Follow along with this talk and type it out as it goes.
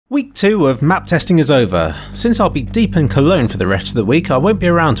Week 2 of map testing is over. Since I'll be deep in Cologne for the rest of the week, I won't be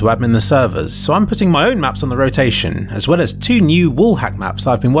around to admin the servers, so I'm putting my own maps on the rotation, as well as 2 new wallhack maps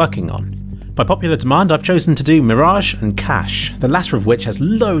that I've been working on. By popular demand, I've chosen to do Mirage and Cache, the latter of which has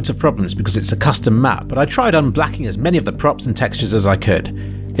loads of problems because it's a custom map, but I tried unblacking as many of the props and textures as I could.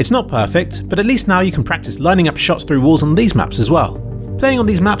 It's not perfect, but at least now you can practice lining up shots through walls on these maps as well. Playing on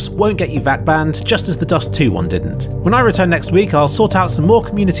these maps won't get you VAC banned, just as the Dust 2 one didn't. When I return next week, I'll sort out some more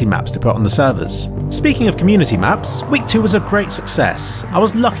community maps to put on the servers. Speaking of community maps, week 2 was a great success. I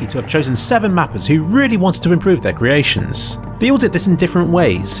was lucky to have chosen 7 mappers who really wanted to improve their creations. They all did this in different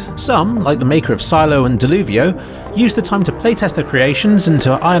ways. Some, like the maker of Silo and Deluvio, used the time to playtest their creations and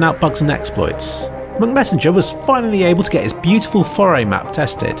to iron out bugs and exploits. McMessenger was finally able to get his beautiful Foray map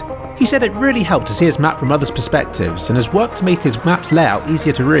tested. He said it really helped to see his map from others' perspectives and has worked to make his map's layout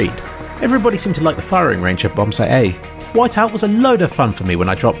easier to read. Everybody seemed to like the firing range at Bombsite A. Whiteout was a load of fun for me when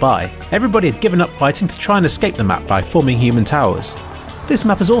I dropped by. Everybody had given up fighting to try and escape the map by forming human towers. This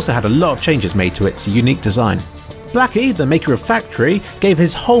map has also had a lot of changes made to its unique design. Blackie, the maker of Factory, gave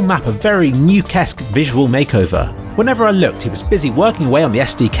his whole map a very Nuke-esque visual makeover. Whenever I looked, he was busy working away on the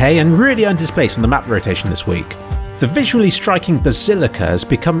SDK and really earned his place on the map rotation this week. The visually striking Basilica has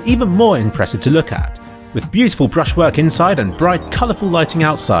become even more impressive to look at, with beautiful brushwork inside and bright, colourful lighting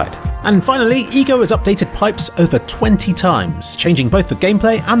outside. And finally, Ego has updated pipes over 20 times, changing both the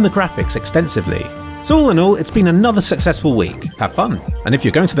gameplay and the graphics extensively. So all in all, it's been another successful week. Have fun, and if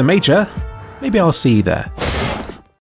you're going to the major, maybe I'll see you there.